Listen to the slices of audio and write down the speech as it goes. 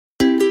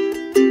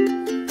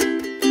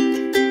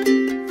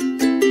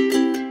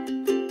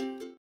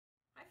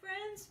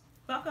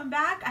welcome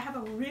back. I have a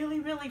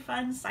really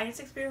fun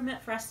science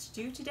experiment for us to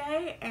do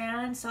today,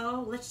 and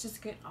so let's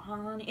just get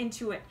on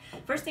into it.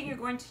 First thing you're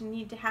going to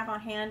need to have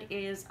on hand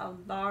is a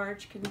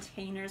large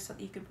container so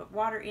that you can put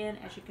water in.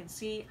 As you can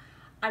see,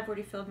 I've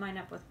already filled mine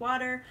up with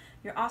water.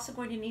 You're also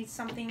going to need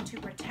something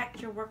to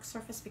protect your work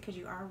surface because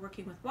you are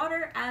working with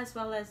water, as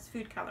well as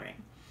food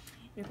coloring.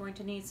 You're going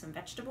to need some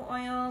vegetable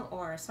oil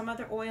or some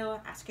other oil.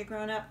 Ask your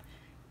grown-up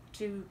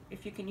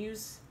if you can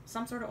use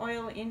some sort of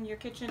oil in your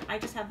kitchen. I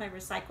just have my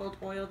recycled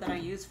oil that I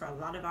use for a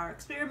lot of our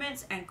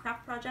experiments and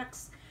craft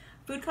projects.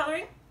 Food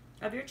coloring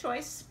of your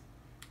choice,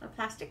 a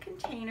plastic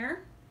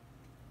container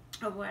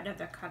or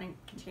whatever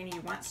container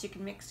you want so you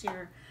can mix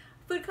your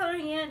food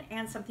coloring in,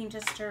 and something to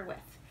stir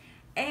with.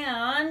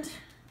 And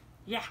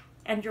yeah,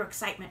 and your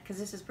excitement, because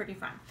this is pretty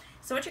fun.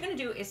 So what you're going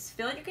to do is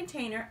fill your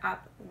container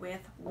up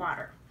with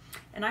water.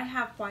 And I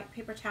have white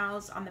paper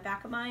towels on the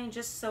back of mine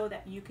just so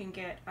that you can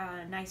get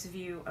a nice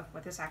view of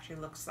what this actually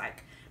looks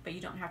like. But you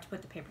don't have to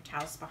put the paper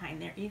towels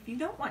behind there if you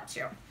don't want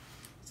to.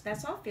 So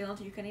that's all filled.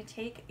 You're going to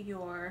take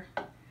your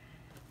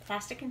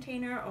plastic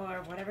container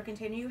or whatever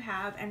container you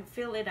have and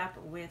fill it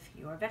up with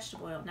your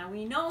vegetable oil. Now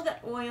we know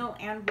that oil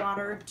and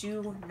water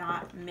do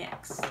not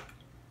mix.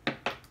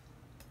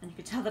 And you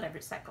can tell that I've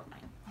recycled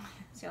mine.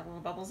 See all the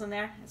little bubbles in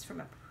there? It's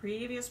from a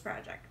previous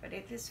project, but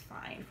it is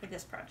fine for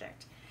this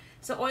project.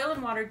 So oil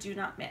and water do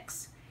not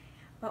mix.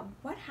 But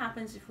what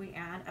happens if we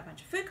add a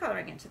bunch of food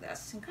coloring into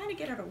this and kind of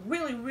get it a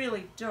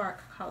really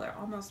dark color,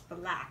 almost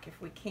black if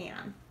we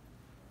can?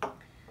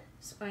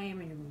 So I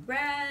am in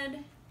red,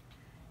 and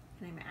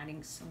I'm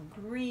adding some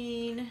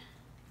green, and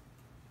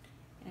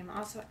I'm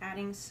also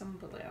adding some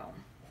blue.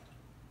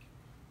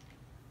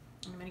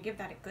 I'm going to give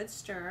that a good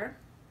stir.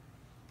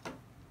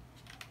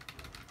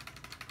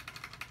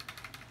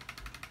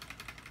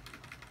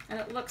 And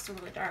it looks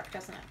really dark,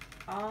 doesn't it?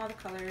 All the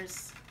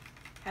colors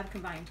have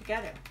combined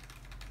together,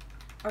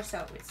 or so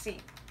it would seem.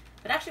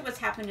 But actually what's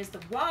happened is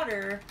the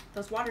water,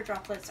 those water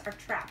droplets are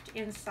trapped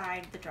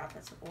inside the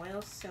droplets of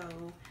oil, so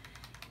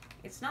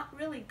it's not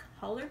really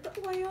colored the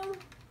oil,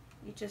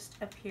 it just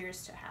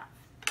appears to have.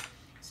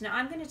 So now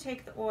I'm going to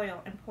take the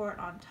oil and pour it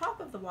on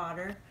top of the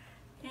water,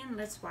 and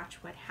let's watch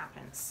what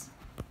happens.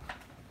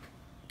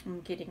 I'm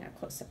getting a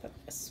close-up of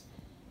this.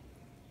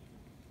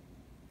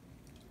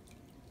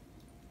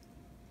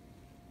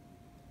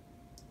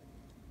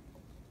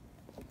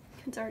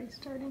 It's already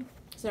starting.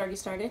 It's already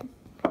started.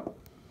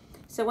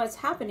 So what's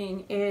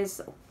happening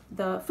is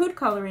the food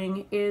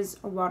coloring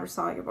is water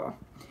soluble.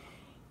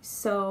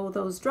 So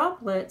those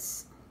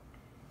droplets,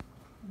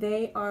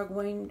 they are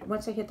going,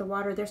 once they hit the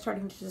water, they're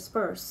starting to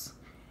disperse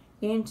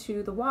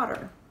into the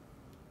water.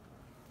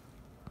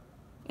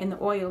 And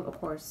the oil, of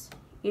course,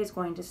 is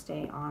going to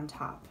stay on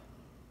top.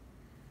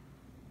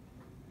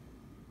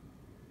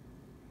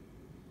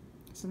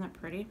 Isn't that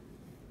pretty?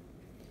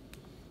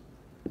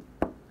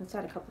 Let's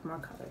add a couple more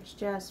colors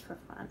just for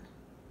fun.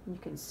 You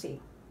can see.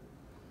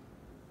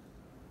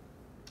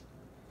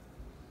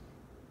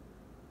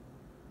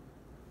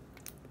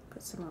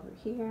 Put some over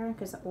here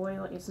because the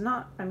oil is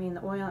not, the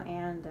oil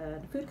and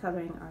the food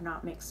coloring are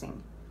not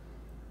mixing.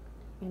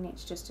 And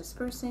it's just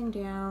dispersing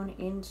down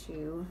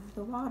into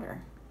the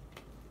water.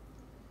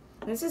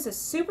 This is a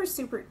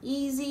super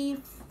easy,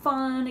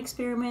 fun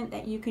experiment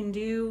that you can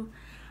do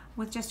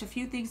with just a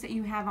few things that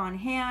you have on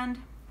hand.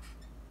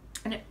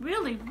 And it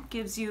really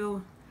gives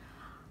you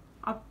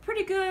a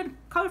pretty good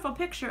colorful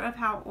picture of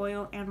how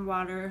oil and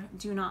water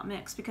do not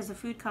mix, because the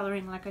food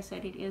coloring, like I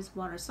said, it is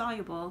water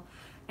soluble,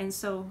 and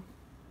so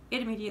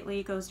it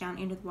immediately goes down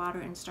into the water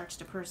and starts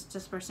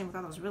dispersing with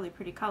all those really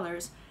pretty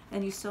colors,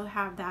 and you still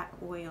have that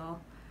oil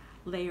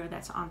layer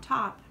that's on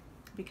top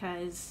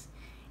because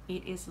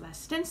it is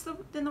less dense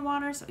than the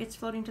water, so it's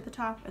floating to the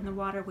top, and the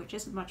water, which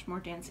is much more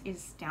dense,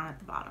 is down at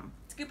the bottom.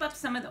 Scoop up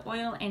some of the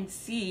oil and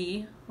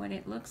see what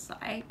it looks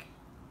like.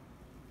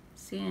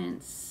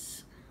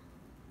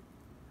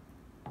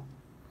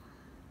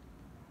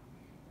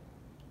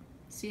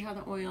 See how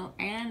the oil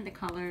and the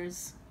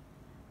colors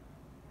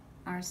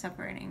are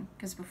separating,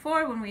 because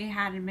before when we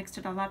had mixed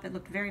it all up it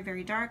looked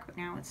very dark, but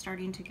now it's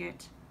starting to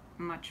get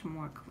much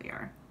more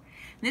clear.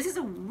 This is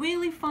a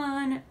really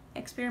fun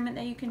experiment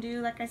that you can do,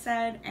 like I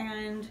said,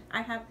 and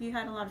you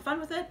had a lot of fun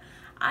with it.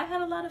 I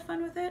had a lot of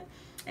fun with it,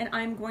 and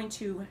I'm going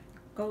to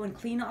go and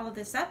clean all of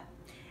this up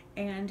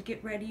and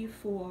get ready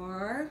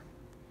for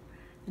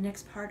the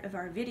next part of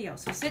our video.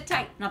 So sit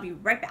tight and I'll be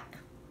right back.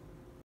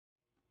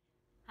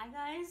 Hi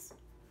guys.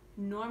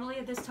 Normally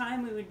at this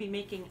time we would be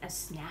making a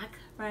snack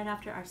right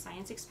after our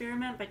science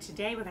experiment, but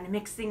today we're going to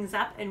mix things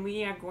up and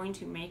we are going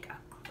to make a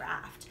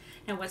craft.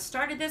 Now what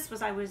started this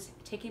was I was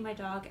taking my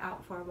dog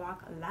out for a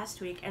walk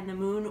last week, and the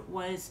moon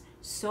was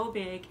so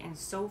big and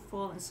so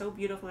full and so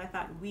beautiful. I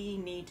thought we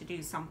need to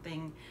do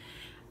something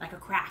like a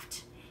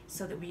craft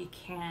so that we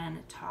can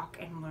talk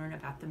and learn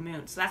about the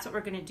moon. So that's what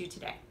we're going to do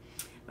today.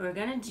 We're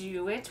going to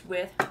do it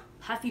with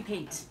puffy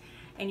paint.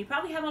 And you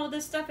probably have all of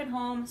this stuff at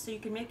home, so you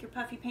can make your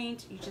puffy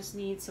paint. You just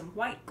need some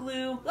white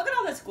glue. Look at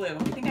all this glue. You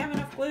think I have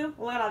enough glue?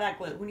 Look at all that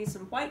glue. We need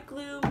some white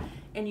glue,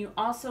 and you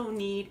also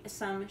need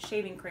some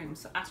shaving cream.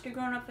 So ask your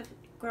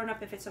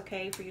grown-up if it's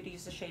okay for you to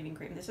use the shaving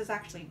cream. This is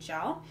actually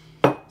gel,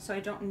 so I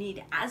don't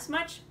need as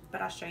much,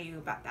 but I'll show you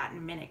about that in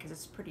a minute because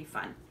it's pretty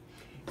fun.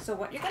 So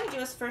what you're going to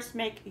do is first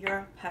make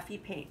your puffy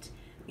paint.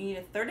 You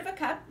need 1/3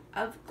 cup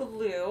of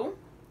glue,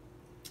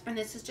 and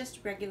this is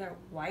just regular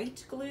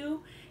white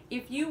glue.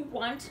 If you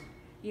want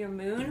your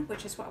moon,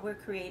 which is what we're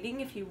creating,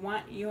 if you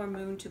want your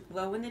moon to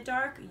glow in the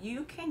dark,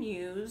 you can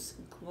use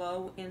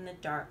glow in the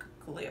dark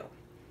glue.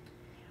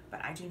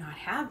 But I do not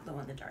have glow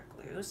in the dark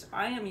glue, so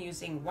I am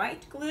using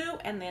white glue,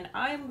 and then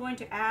I am going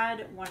to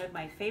add one of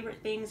my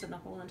favorite things in the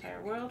whole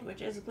entire world,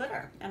 which is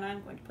glitter. And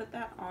I'm going to put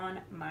that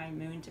on my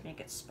moon to make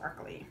it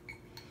sparkly.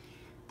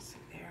 So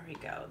there we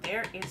go.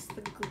 There is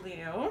the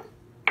glue.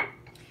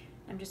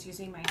 I'm just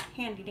using my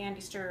handy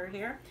dandy stirrer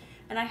here.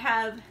 And I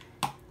have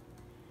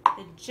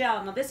the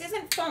gel. Now this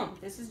isn't foam,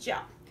 this is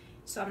gel.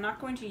 So I'm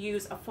not going to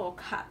use a full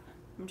cup.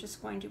 I'm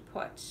just going to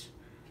put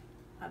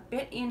a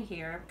bit in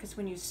here because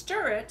when you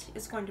stir it,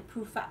 it's going to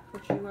poof up,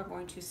 which you are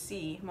going to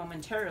see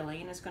momentarily,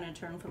 and it's going to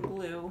turn from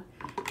blue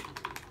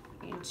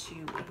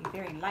into a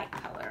very light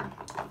color.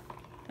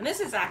 And this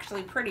is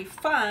actually pretty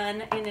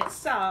fun in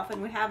itself,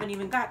 and we haven't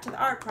even got to the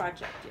art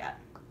project yet.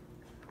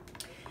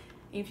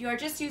 If you are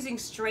just using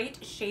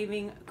straight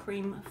shaving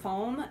cream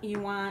foam, you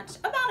want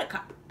about a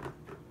cup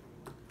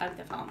of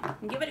the foam.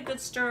 And give it a good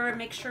stir.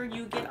 Make sure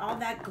you get all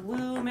that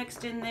glue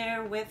mixed in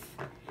there with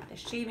the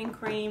shaving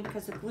cream,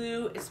 because the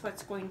glue is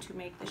what's going to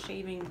make the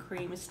shaving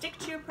cream stick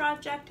to your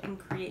project and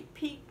create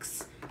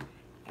peaks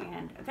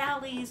and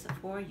valleys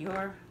for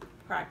your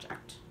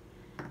project.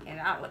 And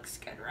that looks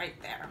good right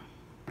there.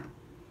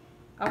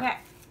 Okay,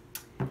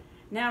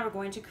 now we're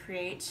going to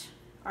create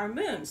our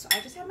moon. So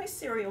I just have my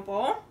cereal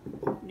bowl.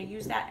 I'm going to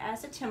use that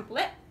as a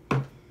template.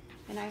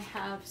 And I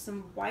have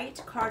some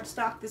white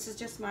cardstock. This is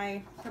just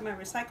my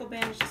recycle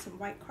bin. It's just some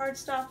white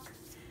cardstock.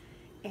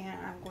 And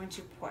I'm going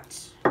to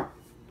put my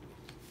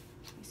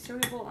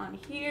cereal bowl on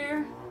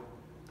here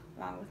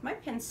along with my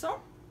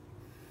pencil.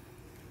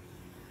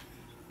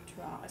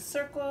 Draw a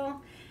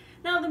circle.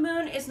 Now the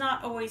moon is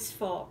not always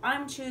full.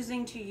 I'm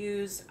choosing to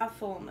use a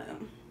full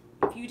moon.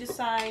 If you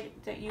decide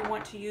that you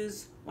want to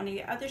use one of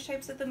the other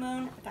shapes of the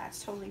moon,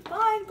 that's totally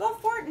fine. Go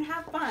for it and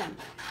have fun.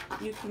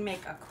 You can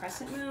make a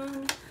crescent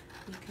moon.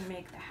 You can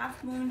make the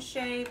half moon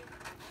shape.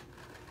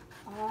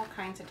 All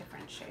kinds of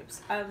different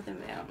shapes of the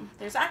moon.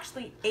 There's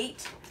actually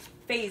 8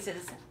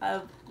 phases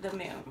of the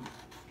moon.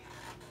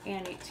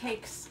 And it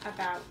takes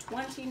about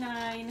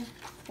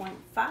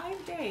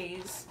 29.5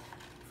 days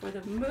for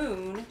the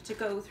moon to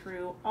go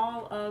through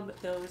all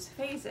of those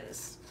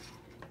phases.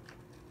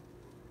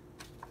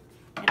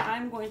 And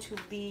I'm going to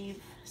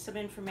leave some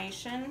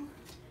information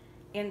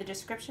in the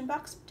description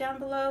box down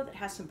below that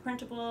has some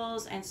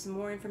printables and some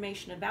more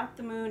information about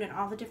the moon and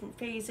all the different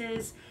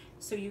phases,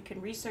 so you can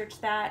research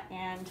that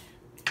and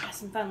have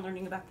some fun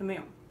learning about the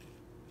moon.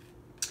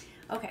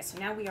 Okay, so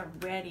now we are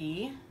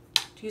ready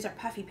to use our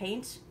puffy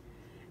paint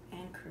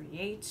and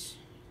create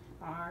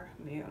our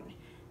moon.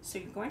 So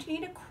you're going to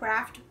need a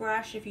craft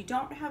brush. If you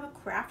don't have a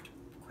craft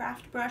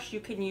brush, you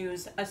can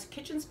use a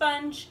kitchen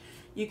sponge,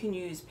 you can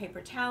use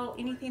paper towel,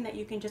 anything that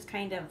you can just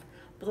kind of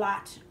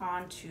blot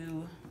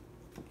onto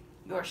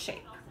your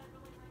shape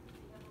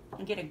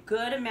and get a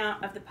good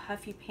amount of the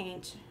puffy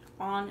paint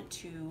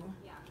onto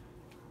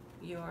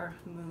your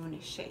moon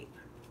shape.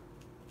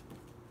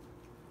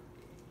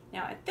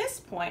 Now at this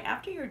point,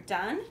 after you're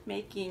done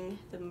making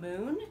the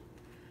moon,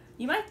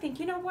 you might think,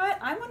 you know what,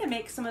 I want to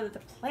make some of the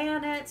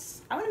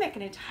planets. I want to make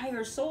an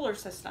entire solar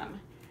system.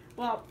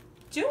 Well,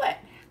 do it.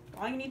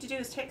 All you need to do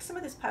is take some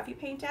of this puffy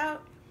paint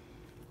out,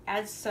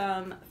 add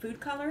some food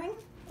coloring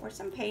or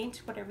some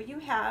paint, whatever you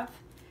have,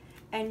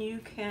 and you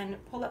can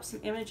pull up some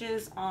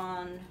images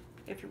on,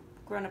 if your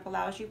grown-up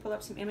allows you, pull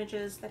up some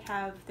images that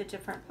have the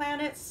different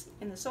planets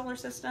in the solar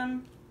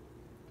system,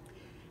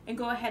 and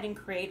go ahead and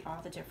create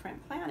all the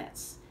different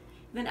planets.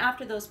 Then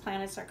after those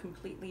planets are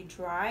completely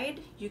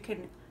dried, you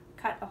can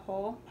cut a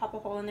hole, pop a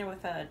hole in there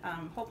with a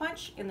hole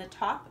punch in the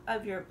top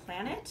of your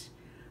planet,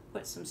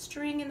 put some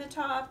string in the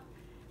top,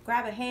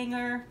 grab a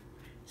hanger,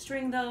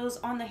 string those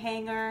on the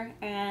hanger,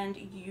 and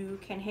you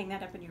can hang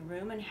that up in your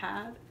room and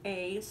have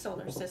a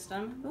solar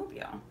system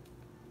mobile.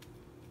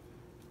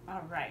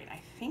 All right,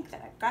 I think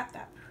that I've got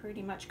that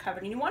pretty much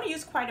covered. And you want to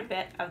use quite a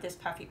bit of this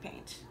puffy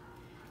paint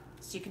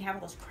so you can have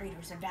all those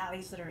craters and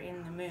valleys that are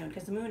in the moon,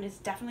 because the moon is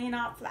definitely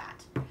not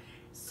flat.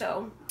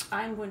 So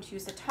I'm going to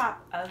use the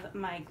top of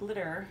my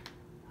glitter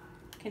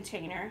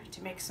container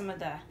to make some of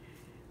the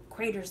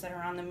craters that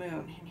are on the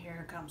moon. And here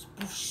it comes.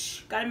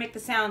 Whoosh. Got to make the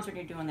sounds when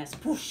you're doing this.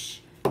 Whoosh,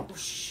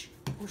 whoosh,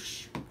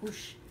 whoosh,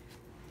 whoosh.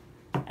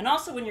 And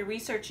also when you're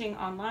researching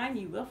online,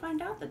 you will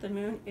find out that the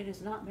moon, it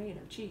is not made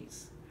of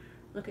cheese.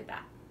 Look at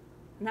that.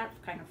 Isn't that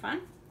kind of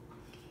fun?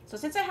 So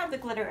since I have the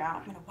glitter out,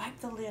 I'm going to wipe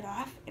the lid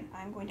off and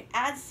I'm going to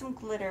add some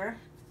glitter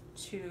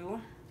to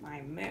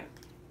my moon.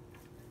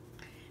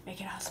 Make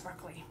it all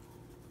sparkly.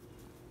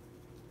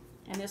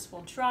 and this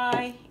will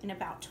dry in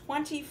about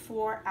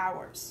 24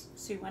 hours.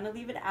 So you want to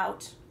leave it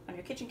out on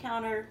your kitchen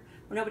counter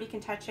where nobody can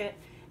touch it,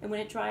 and when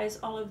it dries,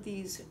 all of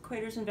these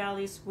craters and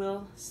valleys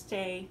will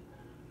stay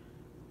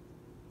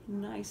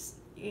nice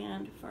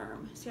and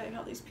firm. See how I have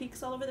all these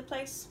peaks all over the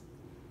place?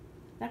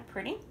 Isn't that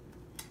pretty?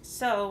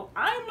 So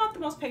I'm not the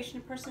most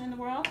patient person in the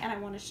world, and I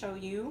want to show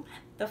you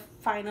the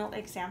final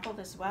example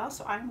as well.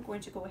 So I'm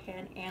going to go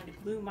ahead and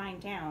glue mine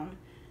down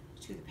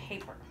to the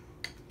paper.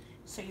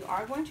 So you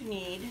are going to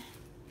need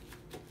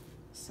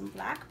some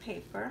black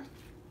paper.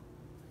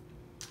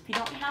 If you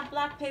don't have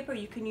black paper,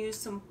 you can use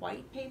some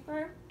white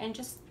paper and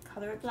just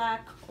color it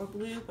black or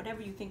blue,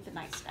 whatever you think the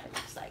night sky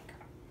looks like.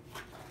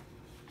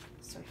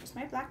 So here's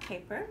my black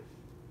paper,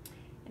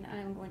 and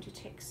I'm going to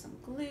take some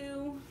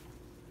glue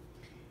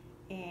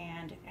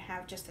and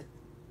have just the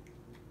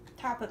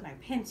top of my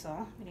pencil.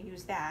 I'm going to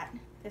use that.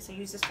 I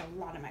use this for a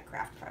lot of my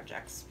craft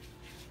projects.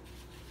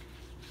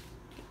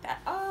 Get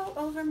that all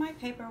over my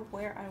paper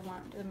where I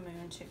want the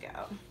moon to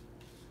go.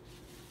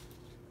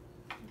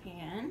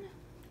 And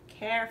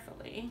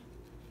carefully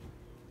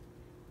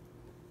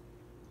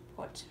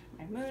put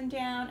my moon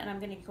down, and I'm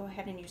going to go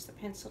ahead and use the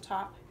pencil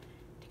top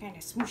to kind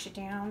of smoosh it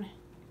down,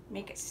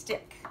 make it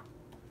stick.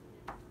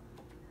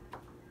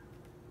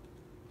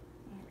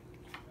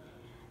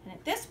 And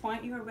at this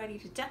point, you are ready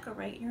to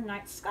decorate your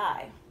night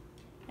sky.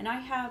 And I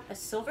have a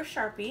silver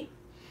Sharpie.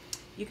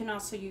 You can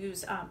also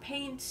use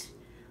paint,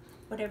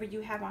 whatever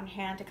you have on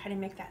hand to kind of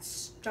make that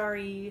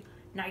starry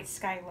night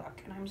sky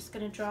look. And I'm just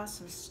going to draw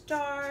some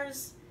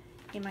stars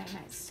in my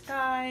night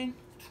sky.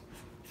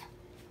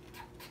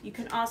 You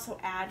can also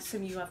add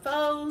some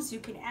UFOs. You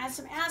can add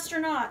some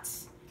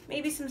astronauts,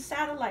 maybe some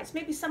satellites.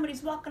 Maybe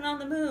somebody's walking on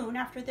the moon.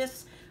 After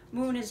this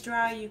moon is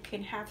dry, you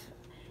can have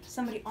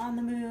somebody on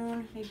the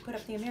moon, maybe put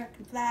up the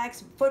American flag,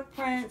 some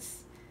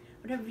footprints,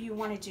 whatever you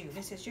want to do.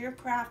 This is your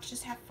craft,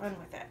 just have fun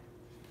with it.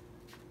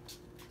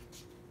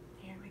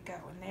 Here we go,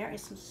 and there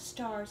is some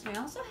stars. And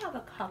I also have a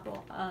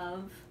couple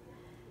of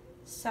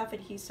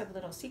self-adhesive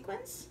little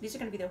sequins. These are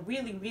going to be the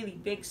really, really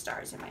big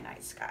stars in my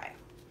night sky.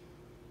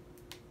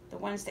 The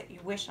ones that you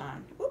wish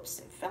on. Oops,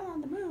 it fell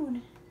on the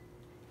moon.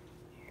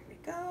 Here we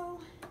go.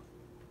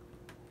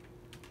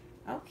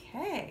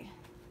 Okay.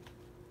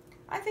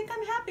 I think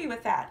I'm happy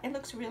with that. It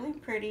looks really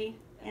pretty,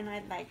 and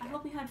I like it. I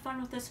hope you had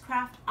fun with this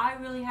craft. I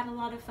really had a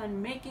lot of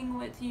fun making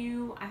with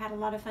you. I had a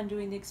lot of fun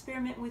doing the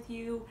experiment with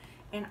you,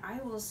 and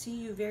I will see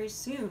you very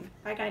soon.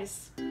 Bye,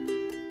 guys.